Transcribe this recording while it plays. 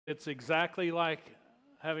it's exactly like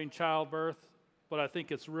having childbirth, but I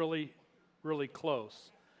think it's really, really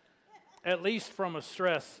close, at least from a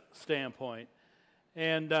stress standpoint.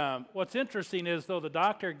 And what's interesting is, though, the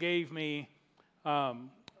doctor gave me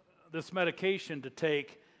this medication to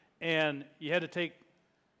take, and you had to take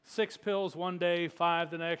 6 pills one day,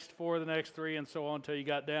 5 the next, 4 the next, 3, and so on until you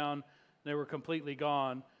got down. They were completely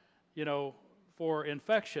gone, for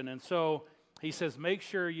infection. And so he says, make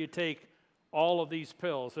sure you take all of these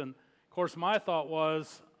pills. And, of course, my thought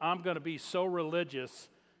was, I'm going to be so religious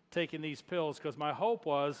taking these pills because my hope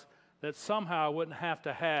was that somehow I wouldn't have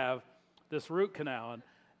to have this root canal.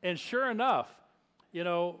 And sure enough,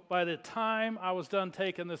 by the time I was done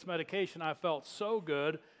taking this medication, I felt so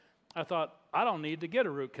good, I thought, I don't need to get a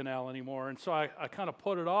root canal anymore. And so I kind of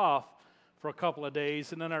put it off for a couple of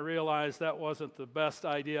days, and then I realized that wasn't the best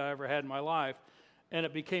idea I ever had in my life, and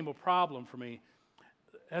it became a problem for me.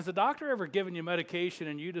 Has the doctor ever given you medication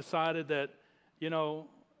and you decided that,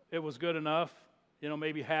 it was good enough,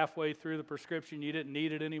 maybe halfway through the prescription you didn't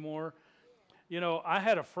need it anymore? I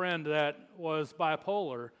had a friend that was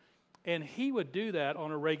bipolar, and he would do that on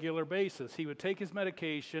a regular basis. He would take his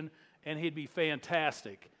medication, and he'd be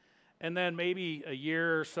fantastic. And then maybe a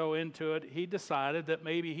year or so into it, he decided that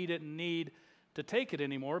maybe he didn't need to take it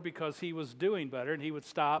anymore because he was doing better, and he would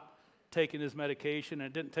stop taking his medication, and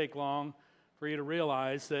it didn't take long for you to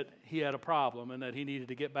realize that he had a problem and that he needed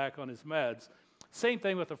to get back on his meds. Same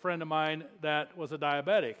thing with a friend of mine that was a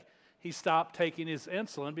diabetic. He stopped taking his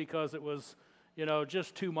insulin because it was,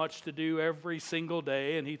 just too much to do every single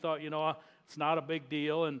day, and he thought, it's not a big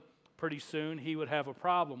deal, and pretty soon he would have a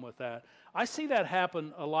problem with that. I see that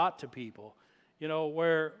happen a lot to people,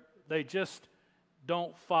 where they just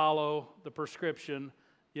don't follow the prescription,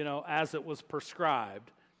 as it was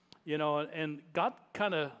prescribed, and God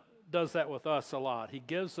kind of does that with us a lot. He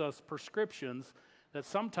gives us prescriptions that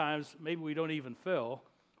sometimes maybe we don't even fill,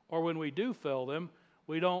 or when we do fill them,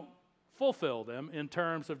 we don't fulfill them in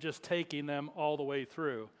terms of just taking them all the way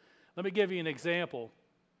through. Let me give you an example.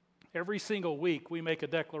 Every single week we make a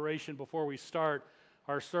declaration before we start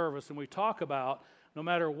our service, and we talk about no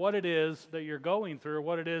matter what it is that you're going through,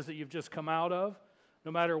 what it is that you've just come out of,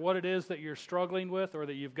 no matter what it is that you're struggling with or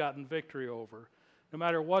that you've gotten victory over, no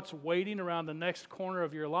matter what's waiting around the next corner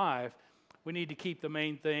of your life, we need to keep the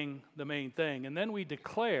main thing the main thing. And then we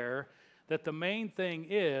declare that the main thing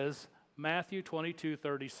is Matthew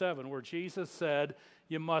 22:37, where Jesus said,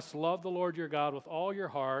 you must love the Lord your God with all your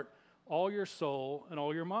heart, all your soul, and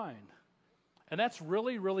all your mind. And that's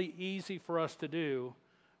really, really easy for us to do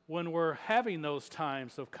when we're having those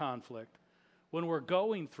times of conflict, when we're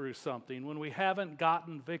going through something, when we haven't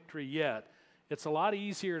gotten victory yet. It's a lot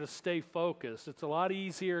easier to stay focused. It's a lot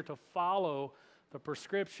easier to follow the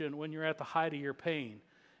prescription when you're at the height of your pain.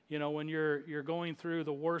 When you're going through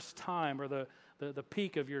the worst time or the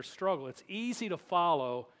peak of your struggle. It's easy to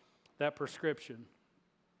follow that prescription.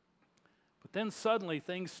 But then suddenly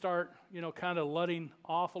things start, kind of letting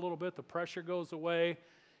off a little bit. The pressure goes away.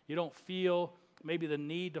 You don't feel maybe the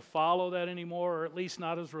need to follow that anymore, or at least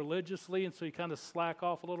not as religiously, and so you kind of slack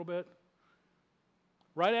off a little bit.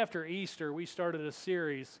 Right after Easter, we started a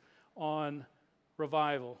series on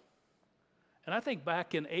revival. And I think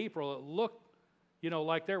back in April, it looked,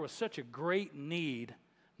 like there was such a great need,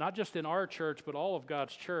 not just in our church, but all of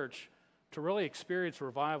God's church, to really experience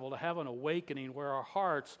revival, to have an awakening where our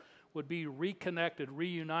hearts would be reconnected,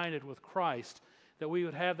 reunited with Christ, that we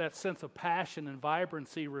would have that sense of passion and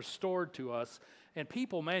vibrancy restored to us. And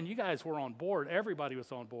people, man, you guys were on board. Everybody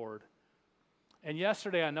was on board. And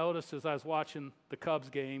yesterday I noticed as I was watching the Cubs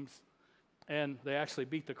games, and they actually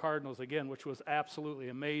beat the Cardinals again, which was absolutely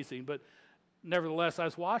amazing. But nevertheless, I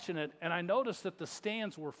was watching it, and I noticed that the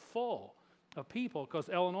stands were full of people because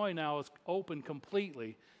Illinois now is open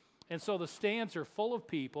completely. And so the stands are full of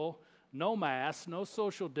people, no masks, no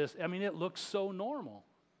social distance. I mean, it looks so normal.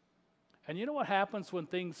 And you know what happens when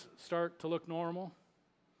things start to look normal?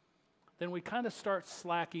 Then we kind of start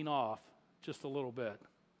slacking off just a little bit.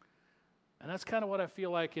 And that's kind of what I feel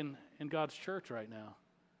like in God's church right now.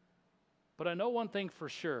 But I know one thing for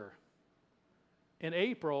sure. In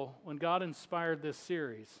April, when God inspired this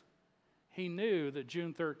series, He knew that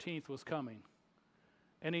June 13th was coming.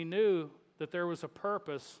 And He knew that there was a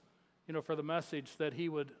purpose, for the message that He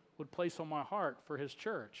would place on my heart for His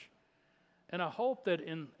church. And I hope that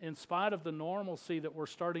in spite of the normalcy that we're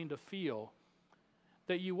starting to feel,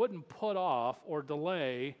 that you wouldn't put off or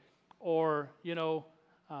delay or,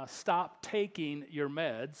 stop taking your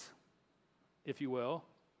meds, if you will,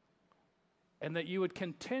 and that you would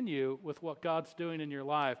continue with what God's doing in your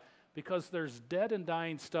life, because there's dead and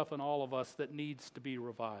dying stuff in all of us that needs to be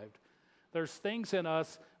revived. There's things in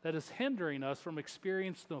us that is hindering us from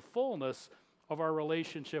experiencing the fullness of our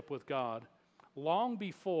relationship with God. Long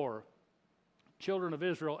before children of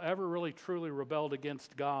Israel ever really truly rebelled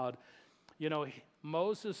against God,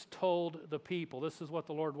 Moses told the people, this is what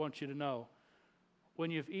the Lord wants you to know. When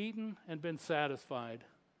you've eaten and been satisfied,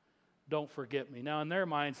 don't forget me. Now, in their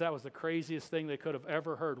minds, that was the craziest thing they could have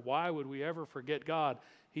ever heard. Why would we ever forget God?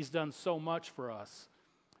 He's done so much for us.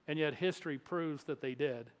 And yet history proves that they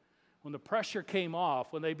did. When the pressure came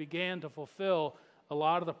off, when they began to fulfill a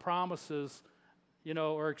lot of the promises,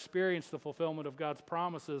 or experience the fulfillment of God's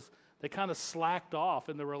promises, they kind of slacked off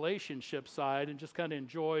in the relationship side and just kind of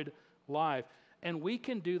enjoyed life. And we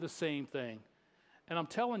can do the same thing. And I'm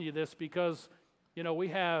telling you this because, we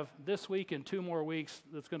have this week and 2 more weeks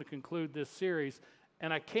that's going to conclude this series,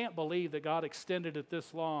 and I can't believe that God extended it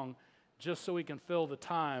this long just so we can fill the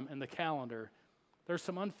time and the calendar. There's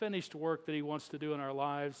some unfinished work that He wants to do in our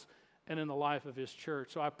lives and in the life of His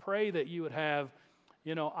church. So I pray that you would have,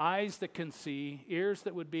 eyes that can see, ears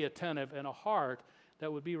that would be attentive, and a heart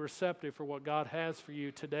that would be receptive for what God has for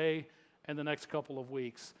you today and the next couple of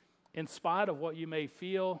weeks. In spite of what you may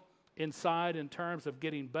feel inside in terms of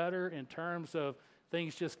getting better, in terms of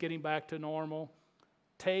things just getting back to normal,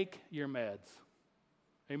 take your meds.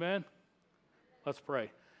 Amen? Let's pray.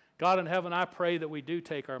 God in heaven, I pray that we do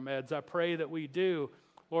take our meds. I pray that we do,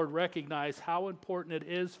 Lord, recognize how important it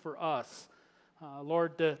is for us,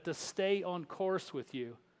 Lord, to stay on course with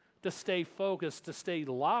you, to stay focused, to stay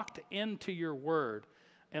locked into your word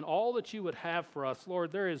and all that you would have for us.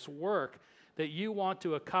 Lord, there is work that you want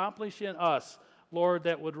to accomplish in us, Lord,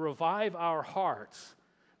 that would revive our hearts,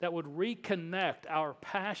 that would reconnect our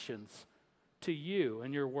passions to you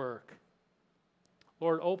and your work.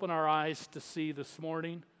 Lord, open our eyes to see this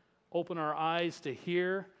morning, open our eyes to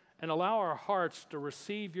hear, and allow our hearts to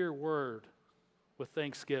receive your word with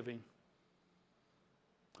thanksgiving.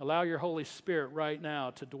 Allow your Holy Spirit right now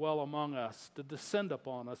to dwell among us, to descend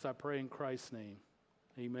upon us, I pray in Christ's name.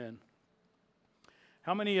 Amen.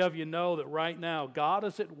 How many of you know that right now God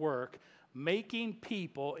is at work making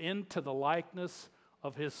people into the likeness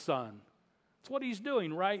of His Son? It's what He's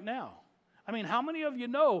doing right now. I mean, how many of you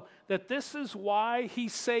know that this is why He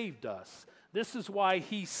saved us? This is why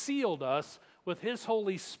He sealed us with His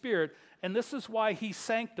Holy Spirit, and this is why He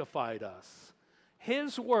sanctified us.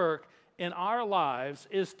 His work in our lives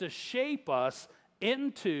is to shape us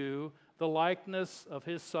into the likeness of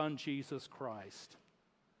His Son, Jesus Christ.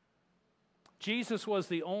 Jesus was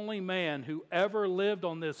the only man who ever lived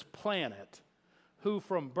on this planet who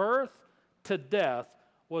from birth to death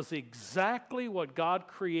was exactly what God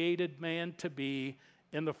created man to be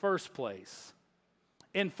in the first place.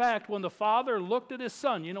 In fact, when the Father looked at His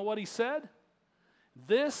Son, you know what He said?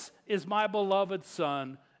 "This is my beloved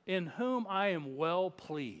Son, in whom I am well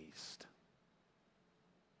pleased."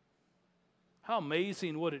 How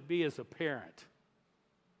amazing would it be as a parent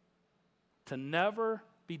to never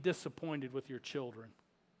be disappointed with your children?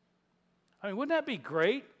 I mean, wouldn't that be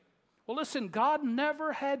great? Well, listen, God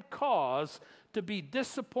never had cause to be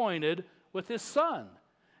disappointed with His Son.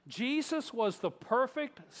 Jesus was the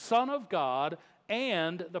perfect Son of God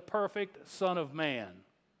and the perfect Son of man.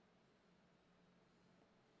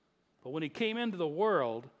 But when He came into the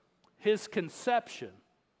world, His conception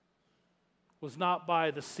was not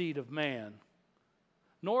by the seed of man,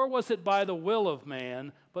 nor was it by the will of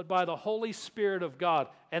man, but by the Holy Spirit of God.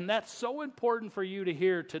 And that's so important for you to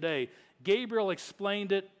hear today. Gabriel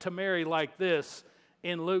explained it to Mary like this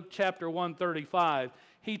in Luke chapter 135.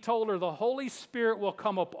 He told her, "The Holy Spirit will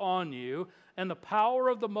come upon you, and the power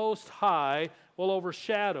of the Most High will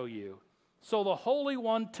overshadow you. So the Holy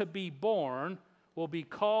One to be born will be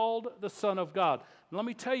called the Son of God." And let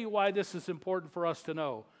me tell you why this is important for us to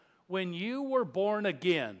know. When you were born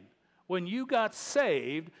again, when you got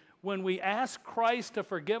saved, when we asked Christ to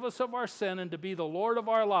forgive us of our sin and to be the Lord of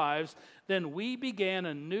our lives, then we began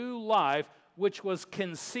a new life which was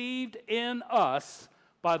conceived in us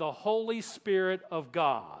by the Holy Spirit of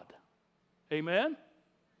God. Amen?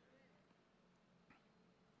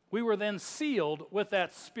 We were then sealed with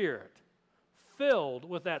that Spirit, filled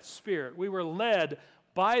with that Spirit. We were led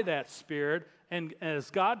by that Spirit, and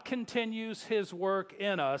as God continues His work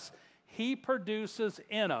in us, He produces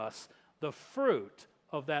in us the fruit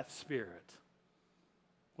of that Spirit,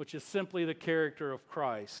 which is simply the character of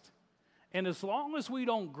Christ. And as long as we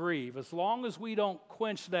don't grieve, as long as we don't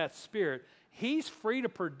quench that Spirit, He's free to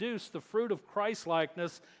produce the fruit of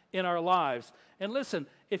Christ-likeness in our lives. And listen,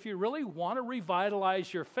 if you really want to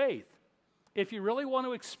revitalize your faith, if you really want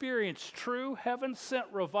to experience true heaven-sent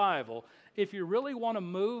revival, if you really want to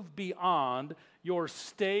move beyond your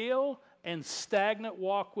stale and stagnant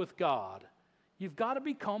walk with God, you've got to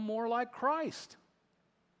become more like Christ.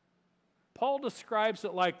 Paul describes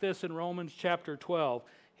it like this in Romans chapter 12.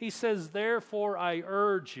 He says, "Therefore I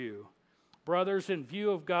urge you, brothers, in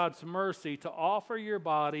view of God's mercy, to offer your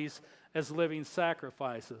bodies as living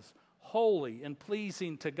sacrifices, holy and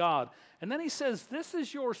pleasing to God." And then he says, this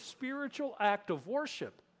is your spiritual act of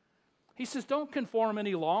worship. He says, don't conform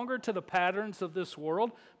any longer to the patterns of this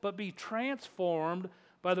world, but be transformed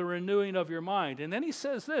by the renewing of your mind. And then he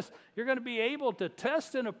says this, you're going to be able to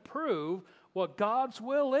test and approve what God's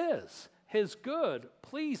will is, His good,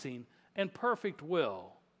 pleasing, and perfect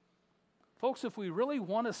will. Folks, if we really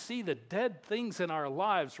want to see the dead things in our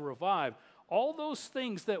lives revived, all those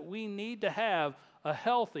things that we need to have a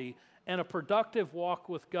healthy and a productive walk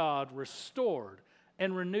with God restored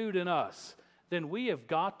and renewed in us, then we have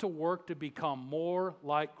got to work to become more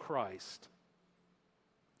like Christ.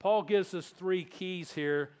 Paul gives us 3 keys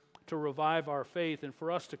here to revive our faith and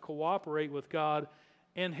for us to cooperate with God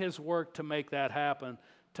in His work to make that happen,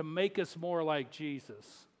 to make us more like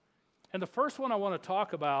Jesus. And the first one I want to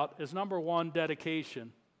talk about is number 1,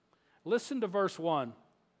 dedication. Listen to verse 1.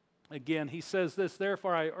 Again, he says this,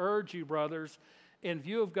 "Therefore I urge you, brothers, in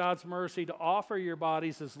view of God's mercy, to offer your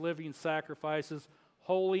bodies as living sacrifices,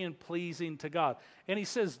 holy and pleasing to God." And he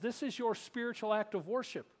says, this is your spiritual act of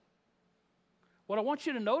worship. What I want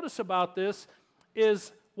you to notice about this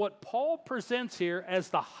is what Paul presents here as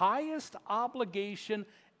the highest obligation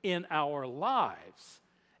in our lives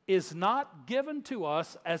is not given to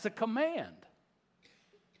us as a command,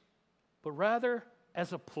 but rather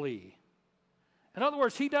as a plea. In other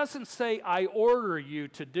words, he doesn't say, I order you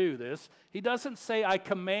to do this. He doesn't say, I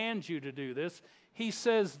command you to do this. He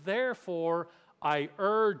says, therefore, I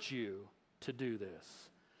urge you to do this.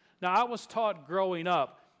 Now, I was taught growing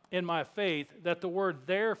up in my faith that the word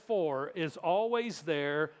therefore is always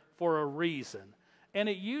there for a reason. And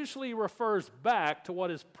it usually refers back to what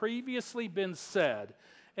has previously been said.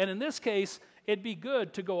 And in this case, it'd be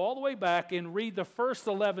good to go all the way back and read the first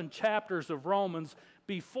 11 chapters of Romans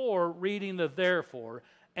before reading the therefore,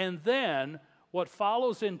 and then what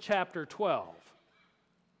follows in chapter 12.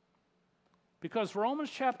 Because Romans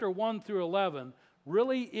chapter 1 through 11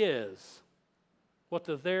 really is what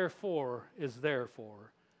the therefore is there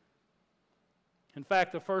for. In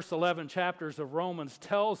fact, the first 11 chapters of Romans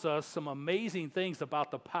tells us some amazing things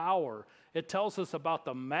about the power. It tells us about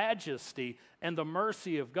the majesty and the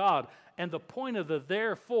mercy of God. And the point of the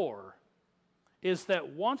therefore is that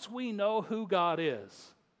once we know who God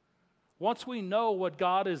is, once we know what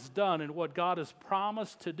God has done and what God has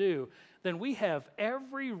promised to do, then we have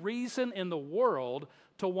every reason in the world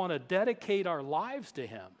to want to dedicate our lives to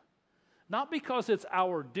Him. Not because it's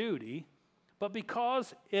our duty, but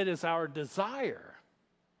because it is our desire.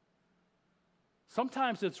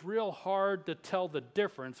 Sometimes it's real hard to tell the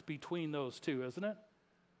difference between those two, isn't it?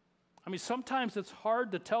 I mean, sometimes it's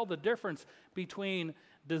hard to tell the difference between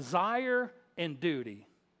desire and duty.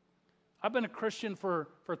 I've been a Christian for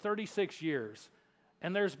 36 years,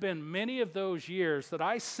 and there's been many of those years that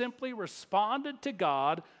I simply responded to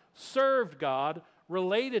God, served God,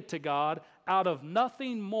 related to God out of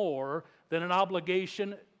nothing more than an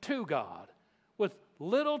obligation to God, with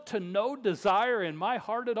little to no desire in my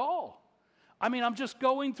heart at all. I mean, I'm just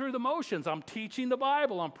going through the motions. I'm teaching the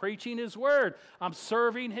Bible. I'm preaching His Word. I'm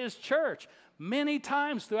serving His church. Many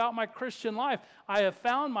times throughout my Christian life, I have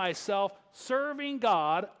found myself serving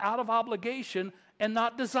God out of obligation and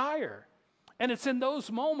not desire. And it's in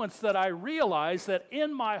those moments that I realize that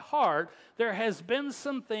in my heart, there has been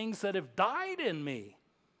some things that have died in me.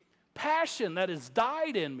 Passion that has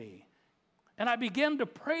died in me. And I begin to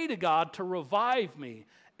pray to God to revive me.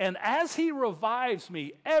 And as He revives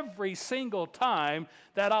me every single time,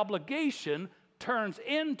 that obligation turns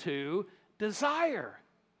into desire.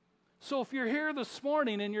 So if you're here this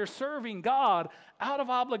morning and you're serving God out of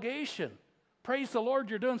obligation, praise the Lord,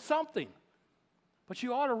 you're doing something. But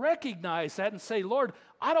you ought to recognize that and say, Lord,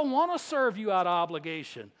 I don't want to serve you out of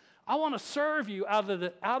obligation. I want to serve you out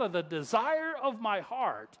of the desire of my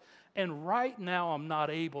heart. And right now I'm not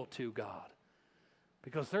able to, God,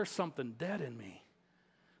 because there's something dead in me.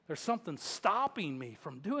 There's something stopping me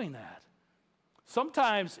from doing that.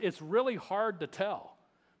 Sometimes it's really hard to tell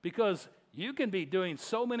because you can be doing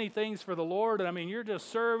so many things for the Lord. And I mean, you're just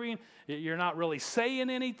serving. You're not really saying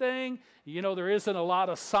anything. You know, there isn't a lot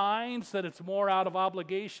of signs that it's more out of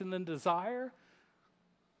obligation than desire.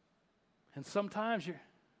 And sometimes you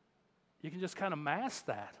can just kind of mask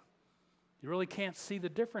that. You really can't see the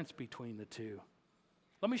difference between the two.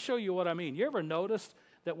 Let me show you what I mean. You ever noticed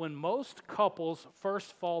that when most couples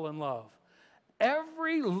first fall in love,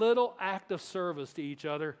 every little act of service to each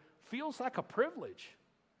other feels like a privilege.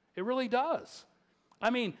 It really does. I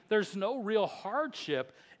mean, there's no real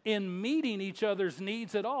hardship in meeting each other's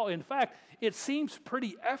needs at all. In fact, it seems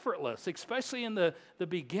pretty effortless, especially in the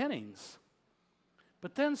beginnings.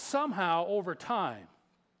 But then somehow, over time,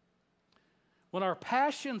 when our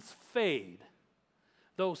passions fade,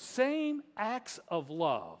 those same acts of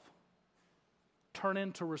love turn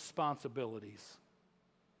into responsibilities.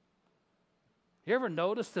 You ever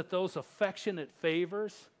notice that those affectionate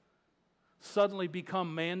favors suddenly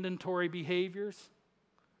become mandatory behaviors?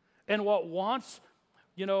 And what once,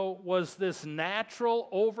 was this natural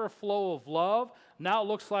overflow of love, now it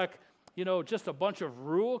looks like, just a bunch of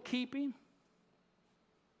rule keeping.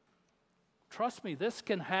 Trust me, this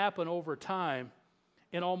can happen over time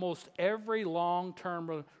in almost every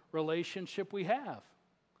long-term relationship we have.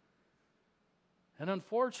 And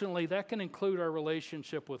unfortunately, that can include our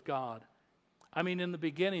relationship with God. I mean, in the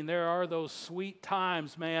beginning, there are those sweet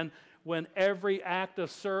times, man, when every act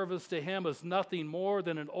of service to Him is nothing more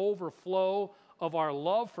than an overflow of our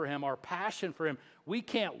love for Him, our passion for Him. We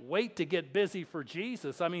can't wait to get busy for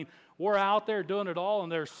Jesus. I mean, we're out there doing it all,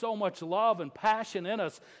 and there's so much love and passion in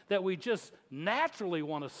us that we just naturally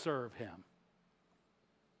want to serve Him.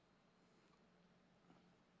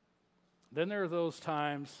 Then there are those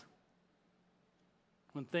times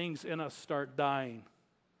when things in us start dying.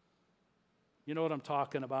 You know what I'm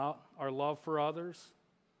talking about? Our love for others,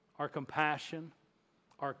 our compassion,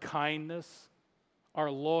 our kindness, our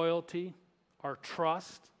loyalty, our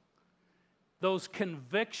trust, those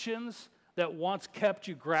convictions that once kept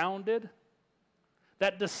you grounded,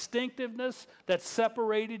 that distinctiveness that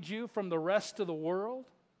separated you from the rest of the world.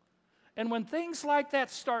 And when things like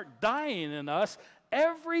that start dying in us,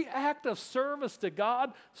 every act of service to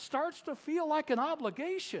God starts to feel like an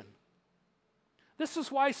obligation. This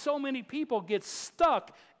is why so many people get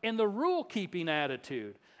stuck in the rule-keeping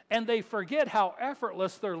attitude, and they forget how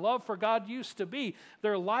effortless their love for God used to be.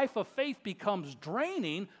 Their life of faith becomes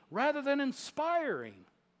draining rather than inspiring.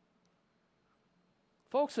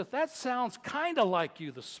 Folks, if that sounds kind of like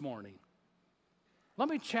you this morning, let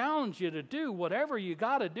me challenge you to do whatever you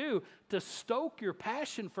got to do to stoke your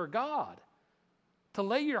passion for God, to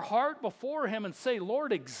lay your heart before Him and say,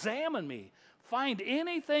 Lord, examine me. Find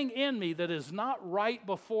anything in me that is not right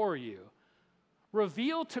before you.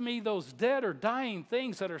 Reveal to me those dead or dying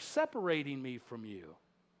things that are separating me from you.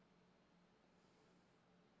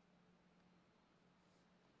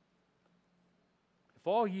 If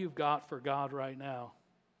all you've got for God right now,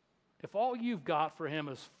 if all you've got for Him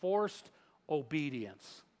is forced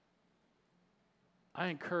obedience, I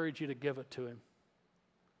encourage you to give it to Him.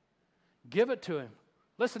 Give it to Him.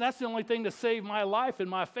 Listen, that's the only thing to save my life and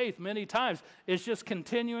my faith many times, is just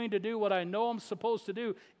continuing to do what I know I'm supposed to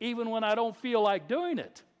do, even when I don't feel like doing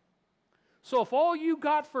it. So if all you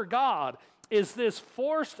got for God is this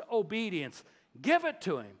forced obedience, give it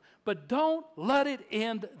to Him. But don't let it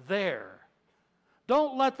end there.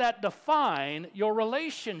 Don't let that define your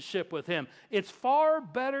relationship with Him. It's far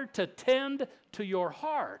better to tend to your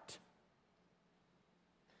heart.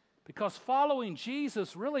 Because following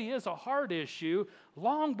Jesus really is a heart issue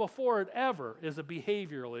long before it ever is a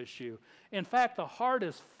behavioral issue. In fact, the heart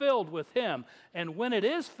is filled with Him. And when it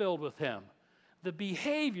is filled with Him, the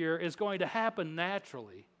behavior is going to happen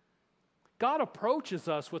naturally. God approaches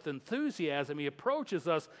us with enthusiasm. He approaches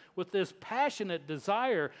us with this passionate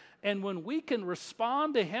desire. And when we can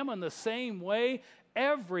respond to Him in the same way,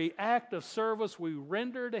 every act of service we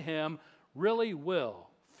render to Him really will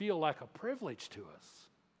feel like a privilege to us.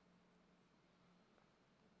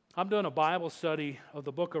 I'm doing a Bible study of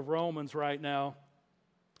the book of Romans right now,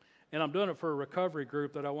 and I'm doing it for a recovery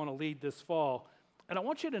group that I want to lead this fall. And I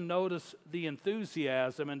want you to notice the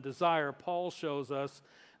enthusiasm and desire Paul shows us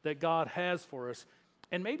that God has for us.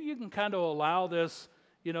 And maybe you can kind of allow this,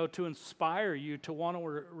 to inspire you to want to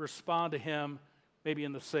respond to Him maybe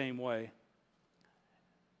in the same way.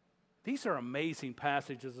 These are amazing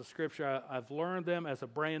passages of Scripture. I've learned them as a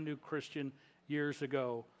brand new Christian years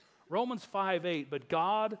ago. Romans 5:8, but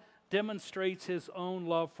God demonstrates His own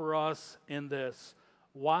love for us in this: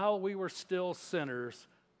 while we were still sinners,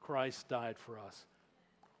 Christ died for us.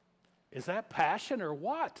 Is that passion or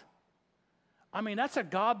what? I mean, that's a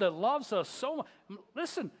God that loves us so much.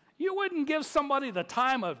 Listen, you wouldn't give somebody the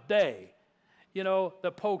time of day,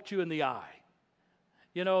 that poked you in the eye,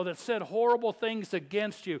 that said horrible things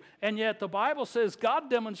against you. And yet the Bible says God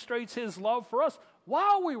demonstrates His love for us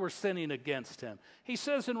while we were sinning against Him. He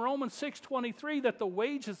says in Romans 6:23 that the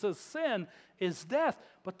wages of sin is death,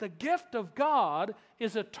 but the gift of God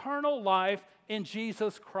is eternal life in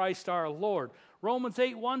Jesus Christ our Lord. Romans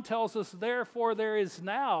 8:1 tells us, therefore there is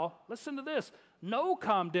now, listen to this, no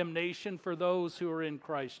condemnation for those who are in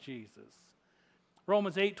Christ Jesus.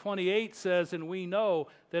 Romans 8:28 says, and we know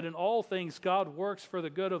that in all things God works for the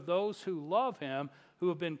good of those who love him, who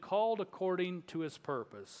have been called according to his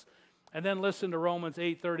purpose. And then listen to Romans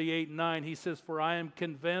 8:38 and 9. He says, for I am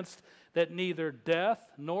convinced that neither death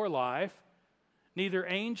nor life, neither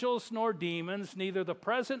angels nor demons, neither the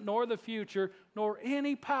present nor the future, nor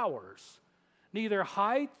any powers, neither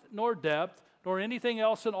height nor depth, nor anything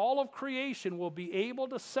else in all of creation will be able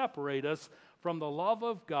to separate us from the love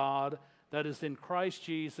of God that is in Christ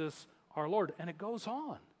Jesus our Lord. And it goes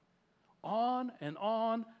on and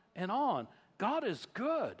on and on. God is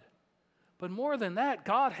good. But more than that,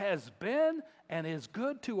 God has been and is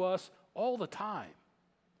good to us all the time.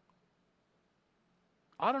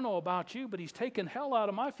 I don't know about you, but he's taken hell out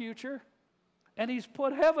of my future, and he's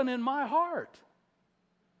put heaven in my heart.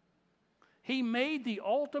 He made the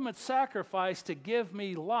ultimate sacrifice to give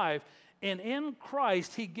me life, and in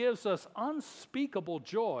Christ he gives us unspeakable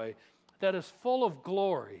joy that is full of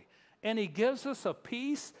glory, and he gives us a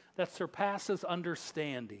peace that surpasses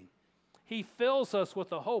understanding. He fills us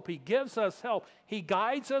with a hope. He gives us help. He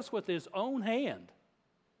guides us with his own hand.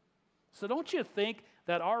 So don't you think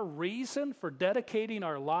that our reason for dedicating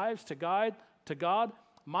our lives to God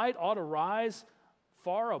might ought to rise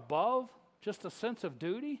far above just a sense of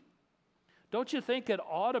duty? Don't you think it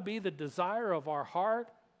ought to be the desire of our heart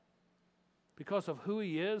because of who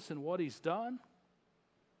he is and what he's done?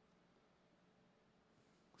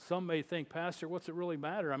 Some may think, Pastor, what's it really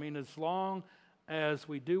matter? I mean, as long as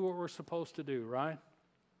we do what we're supposed to do, right?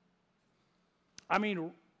 I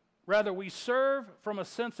mean, rather we serve from a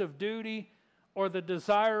sense of duty or the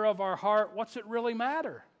desire of our heart, what's it really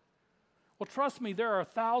matter? Well, trust me, there are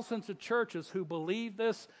thousands of churches who believe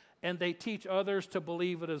this, and they teach others to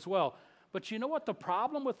believe it as well. But you know what the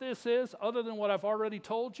problem with this is, other than what I've already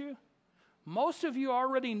told you? Most of you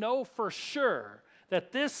already know for sure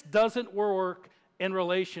that this doesn't work in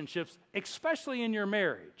relationships, especially in your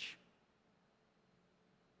marriage.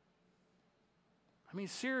 I mean,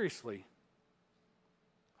 seriously,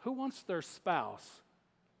 who wants their spouse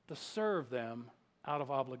to serve them out of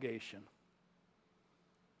obligation?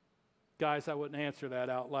 Guys, I wouldn't answer that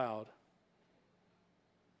out loud.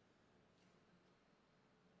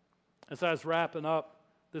 As I was wrapping up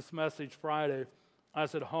this message Friday, I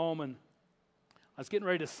was at home and I was getting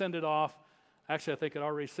ready to send it off. Actually, I think I'd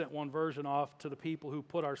already sent one version off to the people who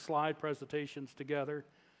put our slide presentations together.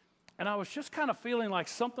 And I was just kind of feeling like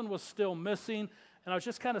something was still missing. And I was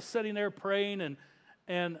just kind of sitting there praying.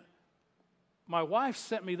 And my wife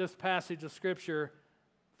sent me this passage of Scripture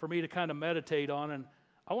for me to kind of meditate on. And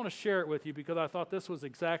I want to share it with you because I thought this was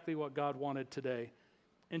exactly what God wanted today.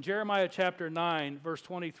 In Jeremiah chapter 9, verse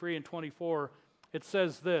 23 and 24, it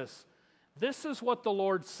says this, "This is what the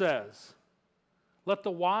Lord says, let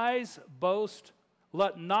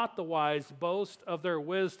not the wise boast of their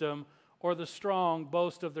wisdom, or the strong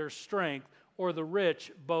boast of their strength, or the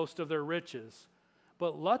rich boast of their riches.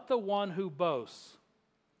 But let the one who boast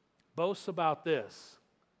about this,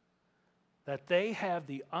 that they have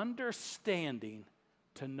the understanding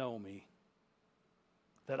to know me,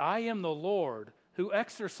 that I am the Lord who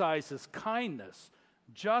exercises kindness,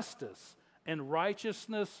 justice, and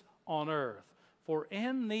righteousness on earth. For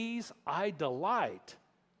in these I delight,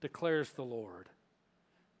 declares the Lord."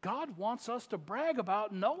 God wants us to brag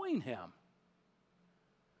about knowing him.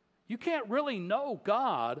 You can't really know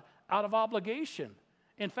God out of obligation.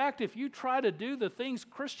 In fact, if you try to do the things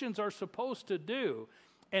Christians are supposed to do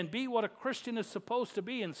and be what a Christian is supposed to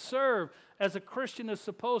be and serve as a Christian is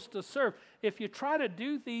supposed to serve, if you try to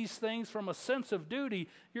do these things from a sense of duty,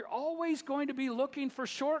 you're always going to be looking for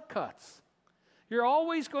shortcuts. You're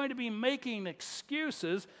always going to be making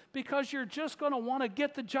excuses because you're just going to want to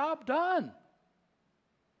get the job done.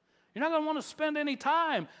 You're not going to want to spend any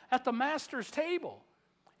time at the master's table.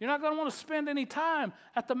 You're not going to want to spend any time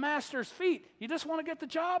at the master's feet. You just want to get the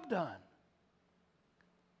job done.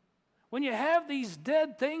 When you have these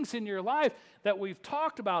dead things in your life that we've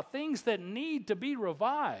talked about, things that need to be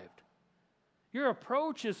revived, your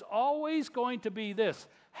approach is always going to be this: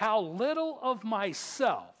 how little of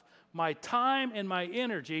myself, my time and my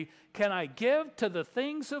energy can I give to the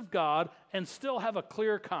things of God and still have a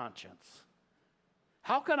clear conscience?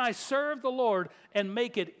 How can I serve the Lord and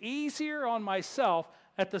make it easier on myself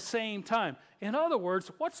at the same time? In other words,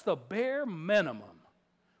 what's the bare minimum?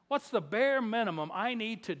 What's the bare minimum I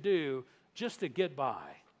need to do just to get by?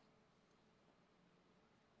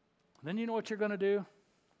 And then you know what you're going to do?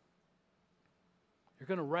 You're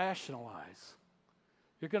going to rationalize.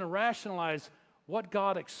 You're going to rationalize what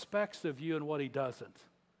God expects of you and what he doesn't.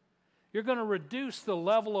 You're going to reduce the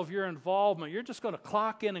level of your involvement. You're just going to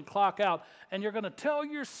clock in and clock out, and you're going to tell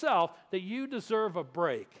yourself that you deserve a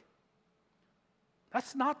break.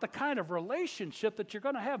 That's not the kind of relationship that you're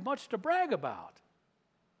going to have much to brag about.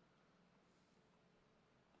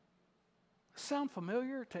 Sound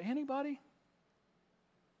familiar to anybody?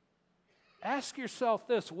 Ask yourself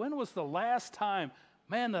this: when was the last time,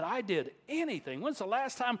 man, that I did anything? When's the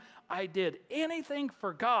last time I did anything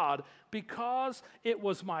for God because it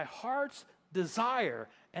was my heart's desire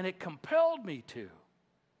and it compelled me to?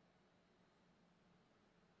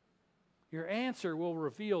 Your answer will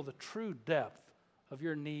reveal the true depth of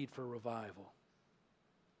your need for revival.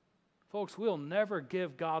 Folks, we'll never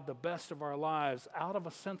give God the best of our lives out of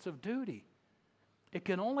a sense of duty. It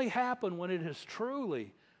can only happen when it is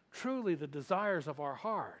truly, truly the desires of our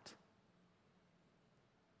heart.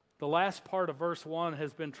 The last part of verse 1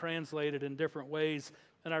 has been translated in different ways,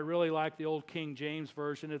 and I really like the old King James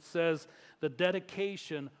Version. It says, the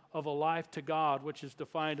dedication of a life to God, which is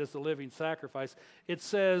defined as a living sacrifice. It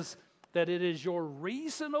says that it is your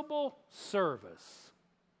reasonable service.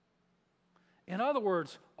 In other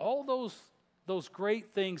words, all those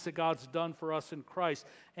great things that God's done for us in Christ,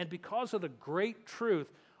 and because of the great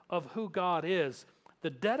truth of who God is, the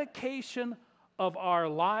dedication of our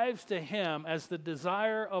lives to Him as the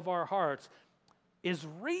desire of our hearts is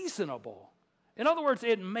reasonable. In other words,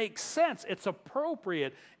 it makes sense. It's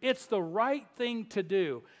appropriate. It's the right thing to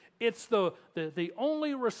do. It's the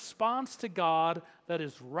only response to God that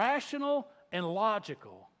is rational and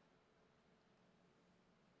logical.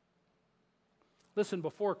 Listen,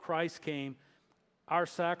 before Christ came, our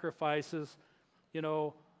sacrifices,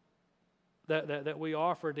 that we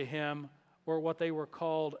offered to Him were what they were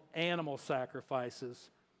called animal sacrifices.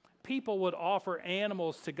 People would offer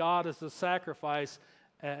animals to God as a sacrifice,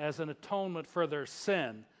 as an atonement for their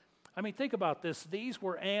sin. I mean, think about this. These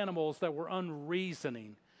were animals that were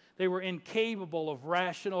unreasoning. They were incapable of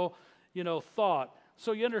rational, thought.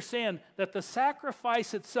 So you understand that the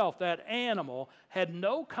sacrifice itself, that animal, had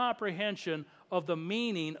no comprehension of the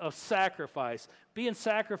meaning of sacrifice. Being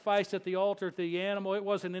sacrificed at the altar to the animal, it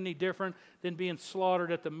wasn't any different than being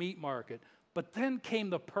slaughtered at the meat market. But then came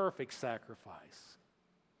the perfect sacrifice.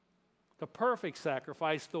 The perfect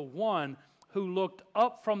sacrifice, the one who looked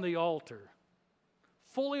up from the altar,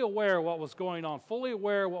 fully aware of what was going on, fully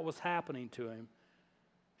aware of what was happening to him.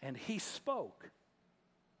 And he spoke.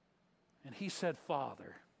 And he said,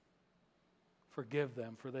 Father, forgive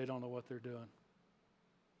them, for they don't know what they're doing.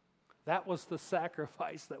 That was the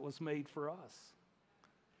sacrifice that was made for us.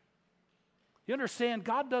 You understand,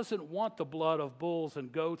 God doesn't want the blood of bulls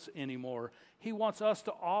and goats anymore. He wants us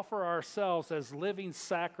to offer ourselves as living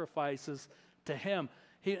sacrifices to Him.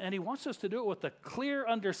 And He wants us to do it with a clear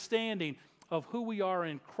understanding of who we are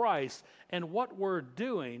in Christ and what we're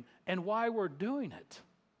doing and why we're doing it.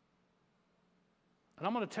 And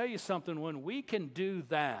I'm going to tell you something, when we can do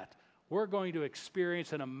that, we're going to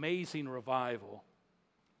experience an amazing revival.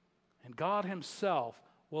 And God Himself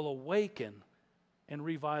will awaken and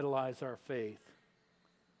revitalize our faith.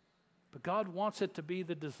 But God wants it to be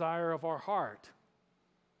the desire of our heart,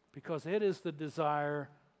 because it is the desire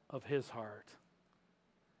of His heart.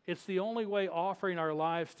 It's the only way offering our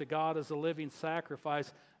lives to God as a living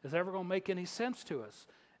sacrifice is ever going to make any sense to us.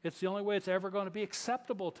 It's the only way it's ever going to be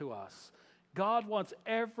acceptable to us. God wants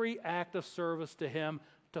every act of service to Him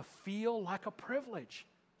to feel like a privilege.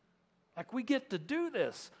 Like we get to do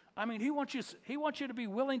this. I mean, He wants you to be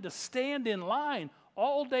willing to stand in line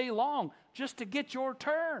all day long just to get your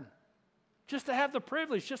turn. Just to have the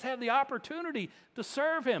privilege, just have the opportunity to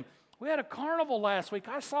serve Him. We had a carnival last week.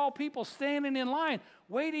 I saw people standing in line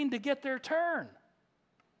waiting to get their turn.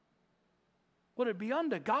 Would it be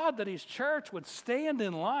unto God that His church would stand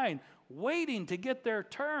in line waiting to get their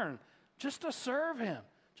turn just to serve Him,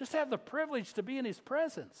 just have the privilege to be in His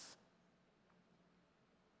presence?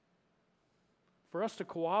 For us to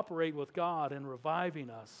cooperate with God in reviving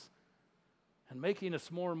us and making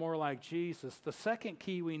us more and more like Jesus, the second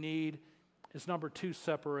key we need is number 2,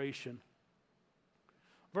 separation.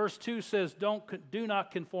 Verse 2 says, do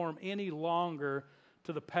not conform any longer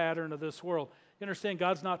to the pattern of this world. You understand,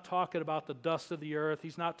 God's not talking about the dust of the earth.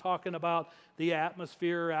 He's not talking about the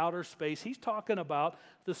atmosphere or outer space. He's talking about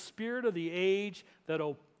the spirit of the age that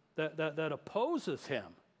opposes Him.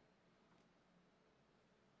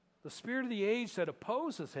 The spirit of the age that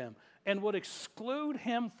opposes Him and would exclude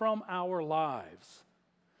Him from our lives.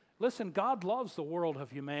 Listen, God loves the world of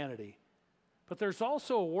humanity. But there's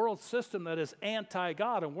also a world system that is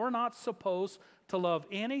anti-God, and we're not supposed to love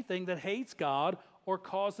anything that hates God or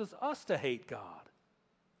causes us to hate God.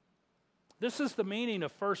 This is the meaning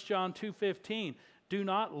of 1 John 2:15. Do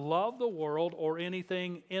not love the world or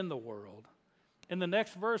anything in the world. In the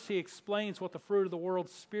next verse, he explains what the fruit of the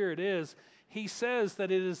world's spirit is. He says that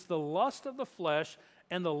it is the lust of the flesh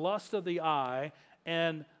and the lust of the eye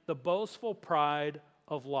and the boastful pride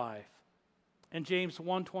of life. And James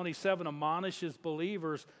 1:27 admonishes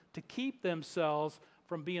believers to keep themselves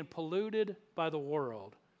from being polluted by the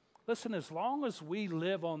world. Listen, as long as we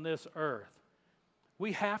live on this earth,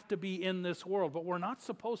 we have to be in this world, but we're not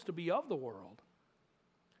supposed to be of the world.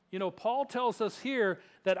 You know, Paul tells us here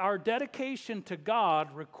that our dedication to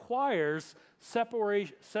God requires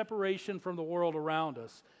separation from the world around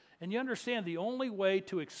us. And you understand the only way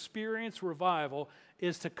to experience revival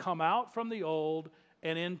is to come out from the old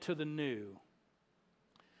and into the new.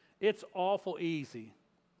 It's awful easy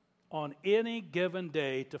on any given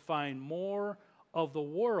day to find more of the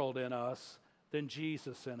world in us than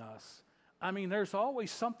Jesus in us. I mean, there's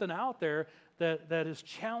always something out there that is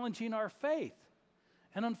challenging our faith.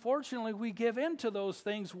 And unfortunately, we give in to those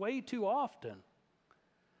things way too often.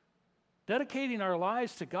 Dedicating our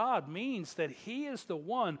lives to God means that He is the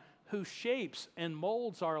one who shapes and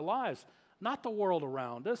molds our lives, not the world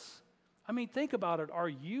around us. I mean, think about it. Are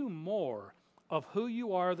you more of who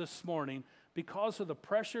you are this morning because of the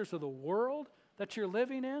pressures of the world that you're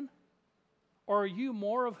living in? Or are you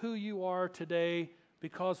more of who you are today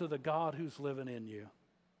because of the God who's living in you?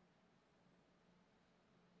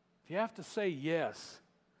 If you have to say yes,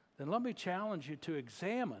 then let me challenge you to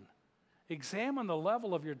examine the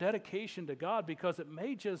level of your dedication to God, because it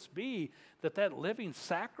may just be that living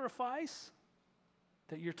sacrifice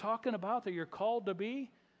that you're talking about, that you're called to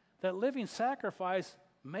be, that living sacrifice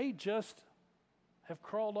may just have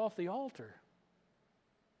crawled off the altar.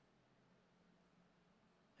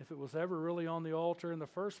 If it was ever really on the altar in the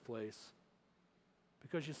first place.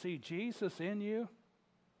 Because you see, Jesus in you,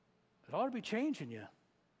 it ought to be changing you.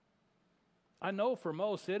 I know for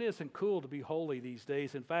most it isn't cool to be holy these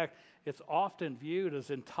days. In fact, it's often viewed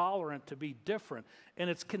as intolerant to be different.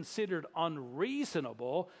 And it's considered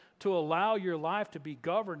unreasonable to allow your life to be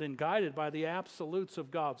governed and guided by the absolutes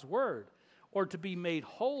of God's Word, or to be made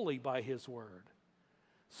holy by His Word.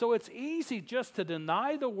 So it's easy just to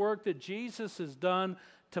deny the work that Jesus has done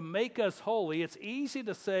to make us holy. It's easy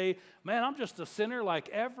to say, man, I'm just a sinner like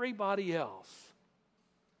everybody else.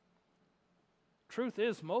 Truth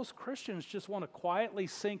is, most Christians just want to quietly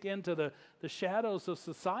sink into the shadows of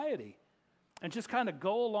society and just kind of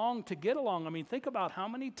go along to get along. I mean, think about how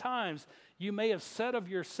many times you may have said of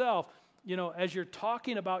yourself, you know, as you're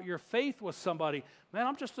talking about your faith with somebody, man,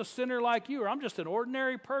 I'm just a sinner like you, or I'm just an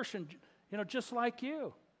ordinary person, you know, just like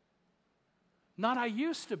you. Not I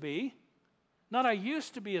used to be. Not I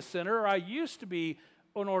used to be a sinner, or I used to be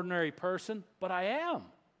an ordinary person, but I am.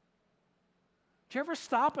 Do you ever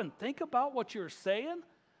stop and think about what you're saying?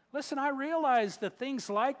 Listen, I realize that things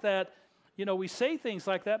like that, you know, we say things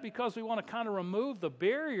like that because we want to kind of remove the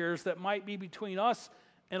barriers that might be between us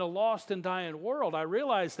and a lost and dying world. I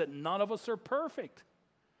realize that none of us are perfect.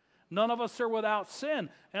 None of us are without sin.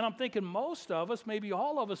 And I'm thinking most of us, maybe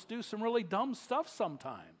all of us, do some really dumb stuff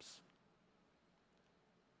sometimes.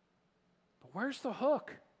 But where's the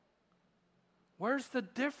hook? Where's the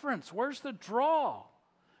difference? Where's the draw?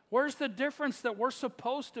 Where's the difference that we're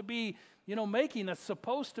supposed to be, you know, making, that's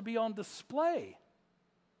supposed to be on display?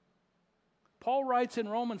 Paul writes in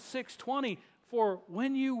Romans 6:20, for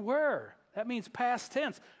when you were, that means past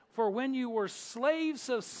tense, for when you were slaves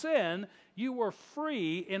of sin, you were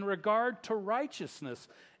free in regard to righteousness.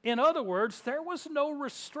 In other words, there was no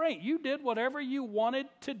restraint. You did whatever you wanted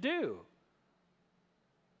to do.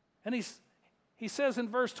 And he says in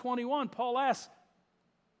verse 21, Paul asks,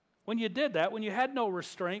 when you did that, when you had no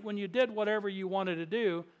restraint, when you did whatever you wanted to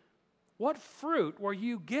do, what fruit were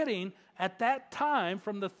you getting at that time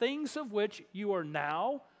from the things of which you are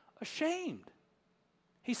now ashamed?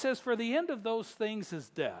 He says, for the end of those things is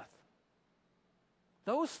death.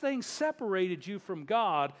 Those things separated you from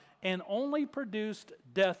God and only produced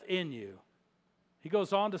death in you. He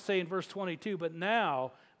goes on to say in verse 22, but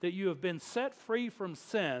now that you have been set free from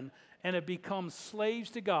sin and have become slaves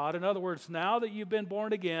to God. In other words, now that you've been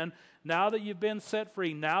born again, now that you've been set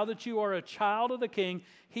free, now that you are a child of the King,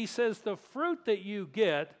 he says the fruit that you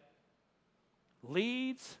get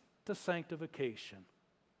leads to sanctification.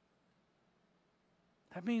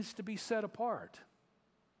 That means to be set apart.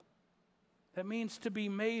 That means to be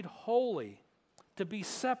made holy, to be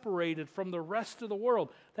separated from the rest of the world.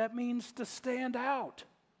 That means to stand out.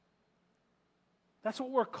 That's what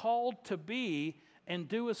we're called to be and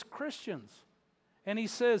do as Christians. And he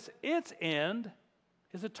says its end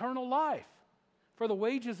is eternal life. For the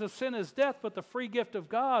wages of sin is death, but the free gift of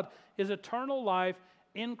God is eternal life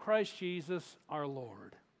in Christ Jesus our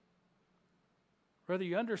Lord. Whether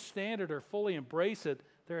you understand it or fully embrace it,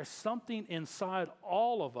 there is something inside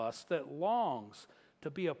all of us that longs to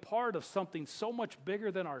be a part of something so much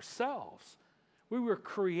bigger than ourselves. We were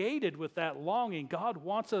created with that longing. God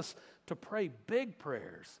wants us to pray big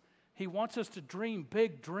prayers. He wants us to dream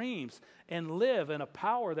big dreams and live in a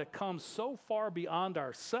power that comes so far beyond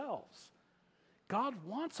ourselves. God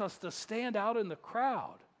wants us to stand out in the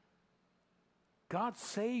crowd. God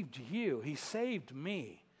saved you. He saved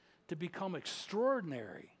me to become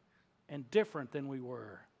extraordinary and different than we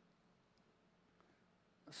were.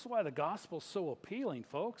 That's why the gospel's so appealing,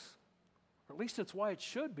 folks. Or at least it's why it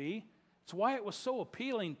should be. It's why it was so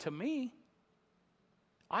appealing to me.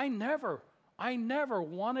 I never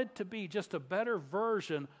wanted to be just a better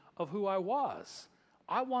version of who I was.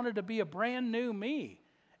 I wanted to be a brand new me.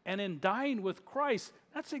 And in dying with Christ,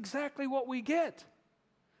 that's exactly what we get.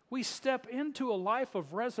 We step into a life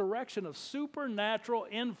of resurrection, of supernatural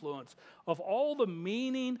influence, of all the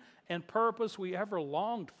meaning and purpose we ever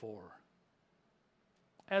longed for.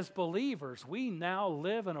 As believers, we now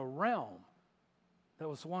live in a realm that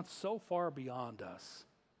was once so far beyond us.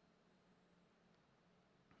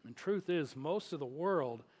 And truth is, most of the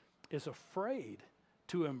world is afraid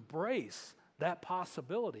to embrace that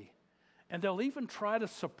possibility. And they'll even try to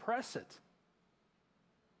suppress it.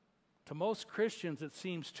 To most Christians, it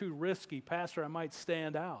seems too risky. Pastor, I might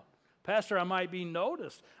stand out. Pastor, I might be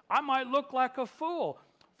noticed. I might look like a fool.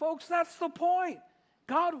 Folks, that's the point.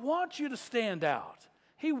 God wants you to stand out.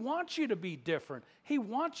 He wants you to be different. He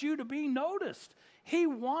wants you to be noticed. He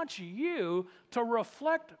wants you to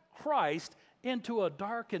reflect Christ into a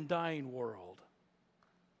dark and dying world.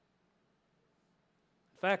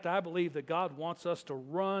 In fact, I believe that God wants us to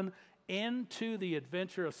run into the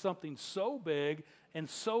adventure of something so big and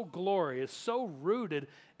so glorious, so rooted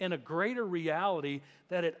in a greater reality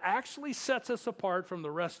that it actually sets us apart from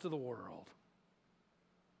the rest of the world.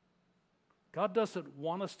 God doesn't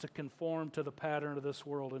want us to conform to the pattern of this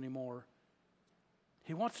world anymore.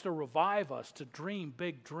 He wants to revive us to dream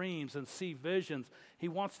big dreams and see visions. He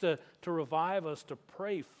wants to revive us to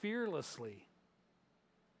pray fearlessly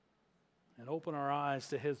and open our eyes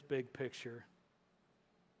to His big picture.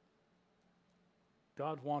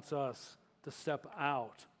 God wants us to step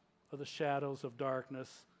out of the shadows of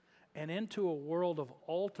darkness and into a world of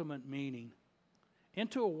ultimate meaning,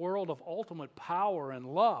 into a world of ultimate power and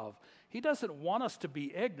love. He doesn't want us to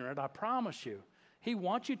be ignorant, I promise you. He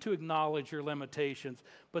wants you to acknowledge your limitations,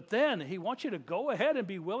 but then He wants you to go ahead and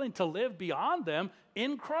be willing to live beyond them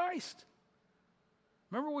in Christ.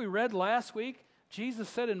 Remember we read last week, Jesus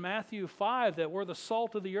said in Matthew 5 that we're the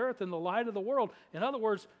salt of the earth and the light of the world. In other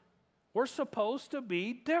words, we're supposed to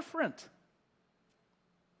be different.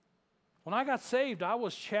 When I got saved, I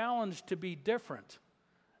was challenged to be different.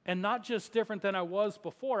 And not just different than I was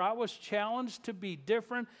before. I was challenged to be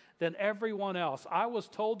different than everyone else. I was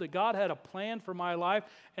told that God had a plan for my life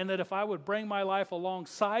and that if I would bring my life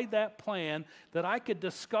alongside that plan, that I could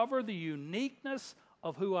discover the uniqueness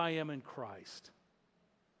of who I am in Christ.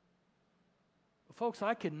 But folks,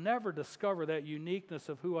 I could never discover that uniqueness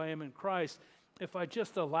of who I am in Christ if I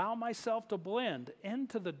just allow myself to blend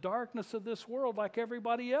into the darkness of this world like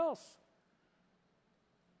everybody else.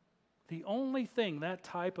 The only thing that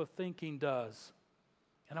type of thinking does,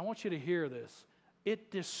 and I want you to hear this,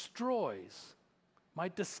 it destroys my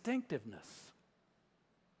distinctiveness.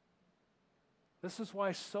 This is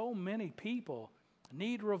why so many people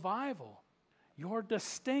need revival. Your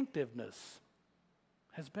distinctiveness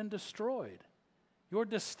has been destroyed. Your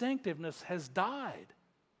distinctiveness has died.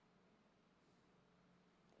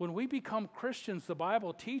 When we become Christians, the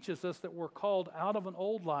Bible teaches us that we're called out of an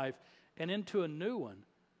old life and into a new one.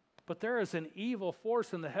 But there is an evil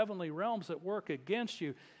force in the heavenly realms at work against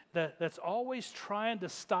you that's always trying to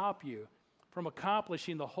stop you from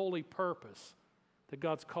accomplishing the holy purpose that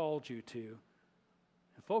God's called you to.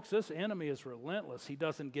 And folks, this enemy is relentless. He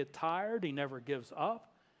doesn't get tired. He never gives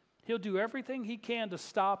up. He'll do everything he can to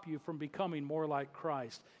stop you from becoming more like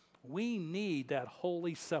Christ. We need that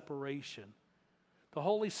holy separation. The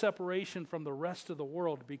holy separation from the rest of the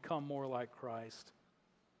world to become more like Christ.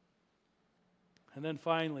 And then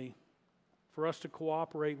finally, for us to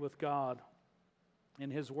cooperate with God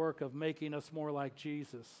in His work of making us more like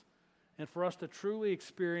Jesus, and for us to truly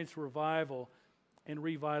experience revival and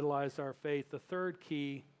revitalize our faith, the third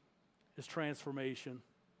key is transformation.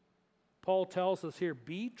 Paul tells us here,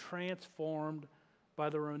 be transformed by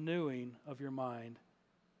the renewing of your mind.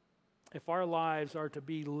 If our lives are to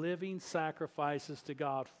be living sacrifices to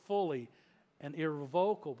God, fully and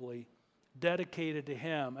irrevocably dedicated to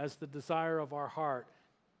Him as the desire of our heart,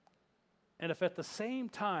 And if at the same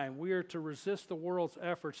time we are to resist the world's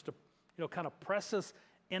efforts to, kind of press us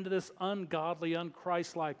into this ungodly,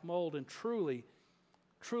 unchristlike mold and truly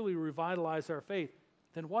revitalize our faith,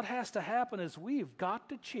 then what has to happen is we've got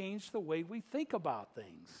to change the way we think about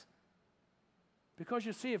things. Because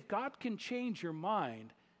you see, if God can change your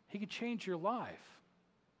mind, He can change your life.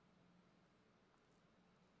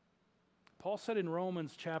 Paul said in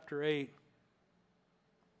Romans chapter 8,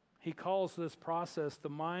 he calls this process the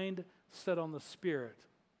mind set on the Spirit,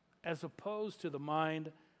 as opposed to the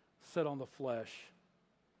mind set on the flesh.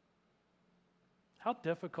 How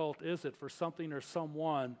difficult is it for something or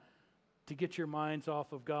someone to get your minds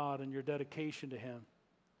off of God and your dedication to Him?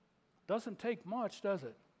 Doesn't take much, does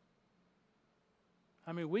it?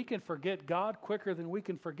 I mean, we can forget God quicker than we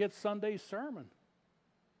can forget Sunday's sermon.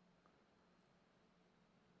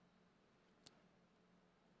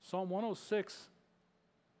 Psalm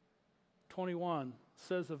 106:21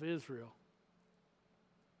 says of Israel,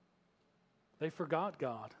 they forgot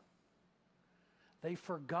God. They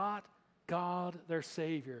forgot God, their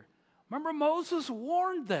Savior. Remember, Moses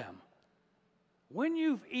warned them, when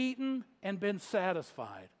you've eaten and been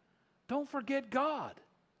satisfied, don't forget God.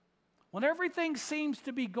 When everything seems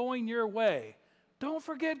to be going your way, don't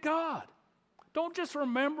forget God. Don't just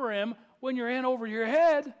remember Him when you're in over your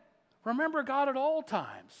head. Remember God at all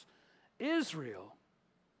times. Israel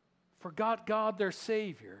forgot God, their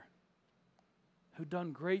Savior, who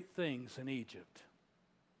done great things in Egypt.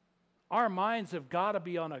 Our minds have got to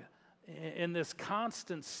be in this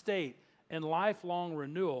constant state and lifelong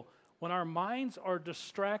renewal. When our minds are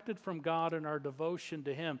distracted from God and our devotion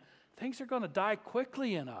to Him, things are going to die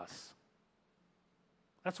quickly in us.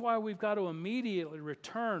 That's why we've got to immediately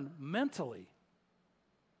return mentally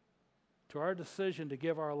to our decision to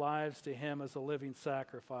give our lives to Him as a living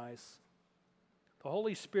sacrifice. The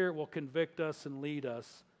Holy Spirit will convict us and lead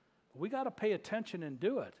us. We got to pay attention and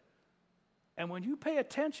do it. And when you pay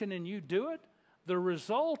attention and you do it, the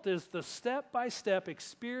result is the step-by-step,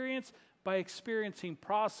 experience-by-experiencing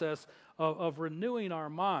process of renewing our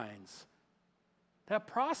minds. That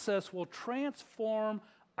process will transform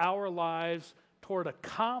our lives toward a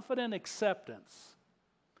confident acceptance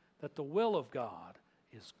that the will of God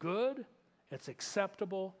is good, it's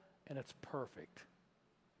acceptable, and it's perfect.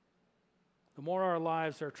 The more our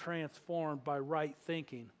lives are transformed by right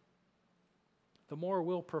thinking, the more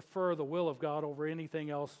we'll prefer the will of God over anything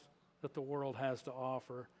else that the world has to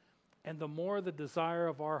offer. And the more the desire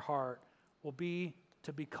of our heart will be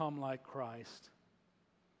to become like Christ.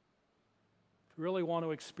 If we really want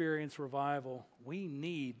to experience revival, we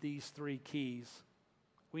need these three keys.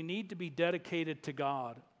 We need to be dedicated to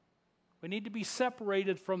God. We need to be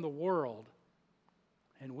separated from the world.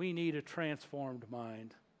 And we need a transformed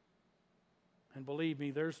mind. And believe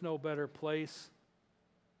me, there's no better place,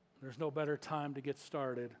 there's no better time to get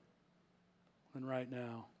started than right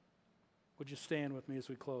now. Would you stand with me as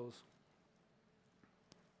we close?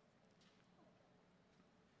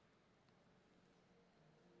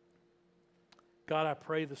 God, I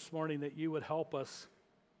pray this morning that you would help us.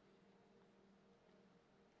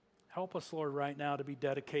 Help us, Lord, right now to be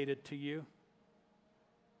dedicated to you.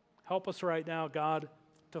 Help us right now, God,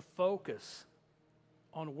 to focus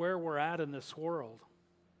on where we're at in this world.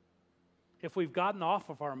 If we've gotten off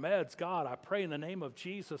of our meds, God, I pray in the name of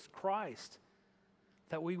Jesus Christ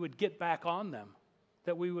that we would get back on them,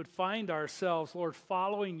 that we would find ourselves, Lord,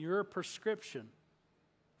 following your prescription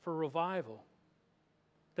for revival,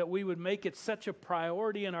 that we would make it such a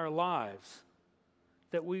priority in our lives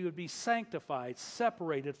that we would be sanctified,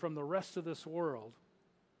 separated from the rest of this world.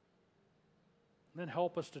 And then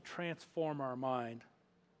help us to transform our mind.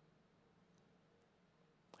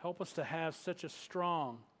 Help us to have such a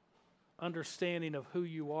strong understanding of who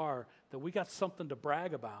you are that we got something to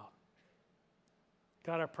brag about.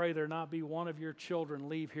 God, I pray there not be one of your children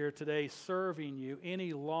leave here today serving you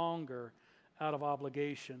any longer out of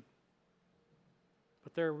obligation.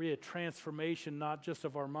 But there be a transformation not just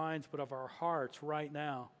of our minds but of our hearts right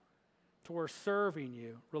now toward serving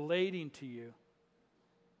you, relating to you.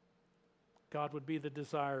 God, would be the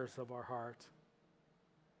desires of our heart.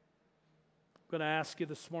 I'm going to ask you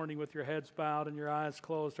this morning with your heads bowed and your eyes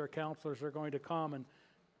closed, our counselors are going to come, and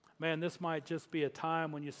man, this might just be a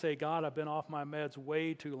time when you say, God, I've been off my meds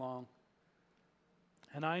way too long,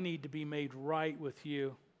 and I need to be made right with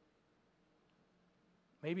you.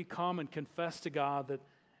 Maybe come and confess to God that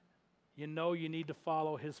you know you need to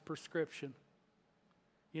follow His prescription.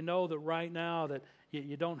 You know that right now that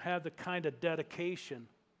you don't have the kind of dedication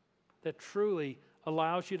that truly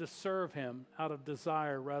allows you to serve Him out of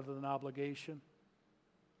desire rather than obligation.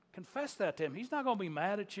 Confess that to Him. He's not going to be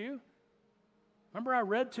mad at you. Remember I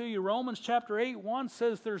read to you Romans chapter 8:1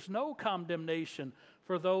 says there's no condemnation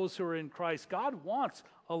for those who are in Christ. God wants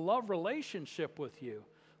a love relationship with you.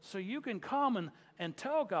 So you can come and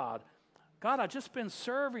tell God, God, I've just been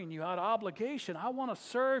serving you out of obligation. I want to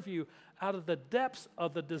serve you out of the depths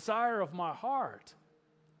of the desire of my heart.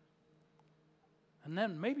 And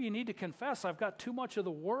then maybe you need to confess, I've got too much of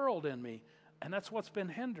the world in me, and that's what's been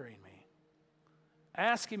hindering me.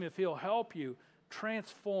 Ask Him if He'll help you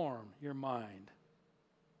transform your mind.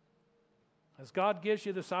 As God gives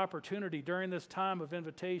you this opportunity during this time of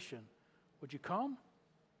invitation, would you come?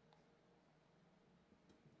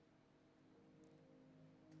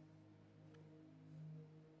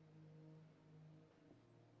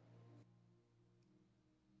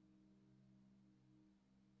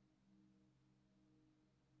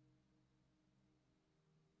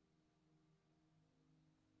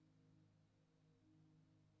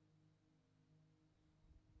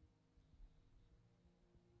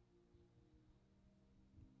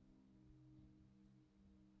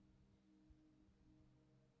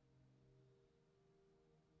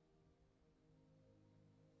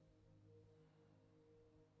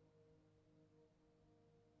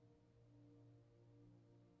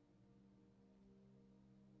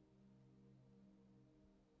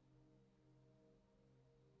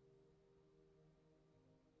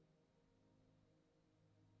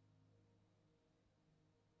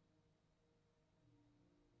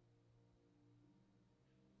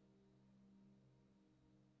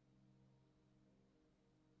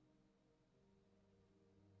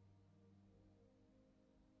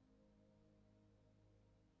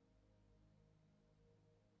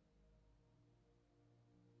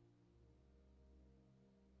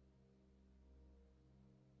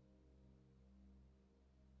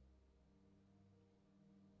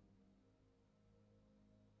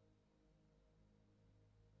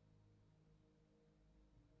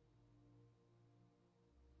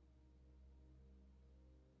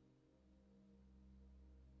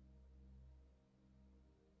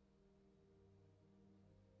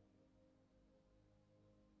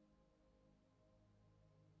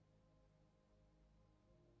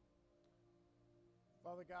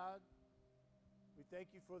 Father God, we thank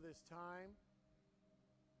you for this time.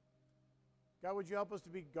 God, would you help us to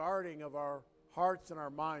be guarding of our hearts and our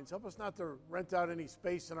minds? Help us not to rent out any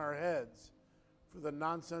space in our heads for the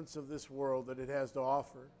nonsense of this world that it has to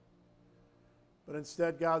offer. But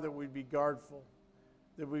instead, God, that we'd be guardful,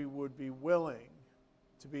 that we would be willing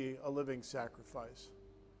to be a living sacrifice,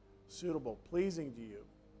 suitable, pleasing to you.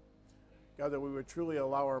 God, that we would truly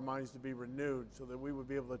allow our minds to be renewed so that we would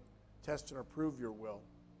be able to test and approve your will,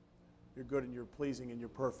 your good and your pleasing and your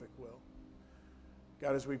perfect will.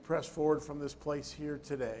 God, as we press forward from this place here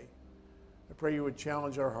today, I pray you would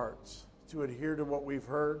challenge our hearts to adhere to what we've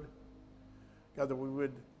heard. God, that we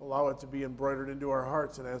would allow it to be embroidered into our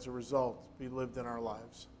hearts and as a result be lived in our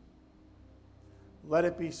lives. Let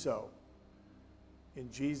it be so.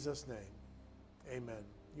 In Jesus' name, amen.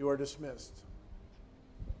 You are dismissed.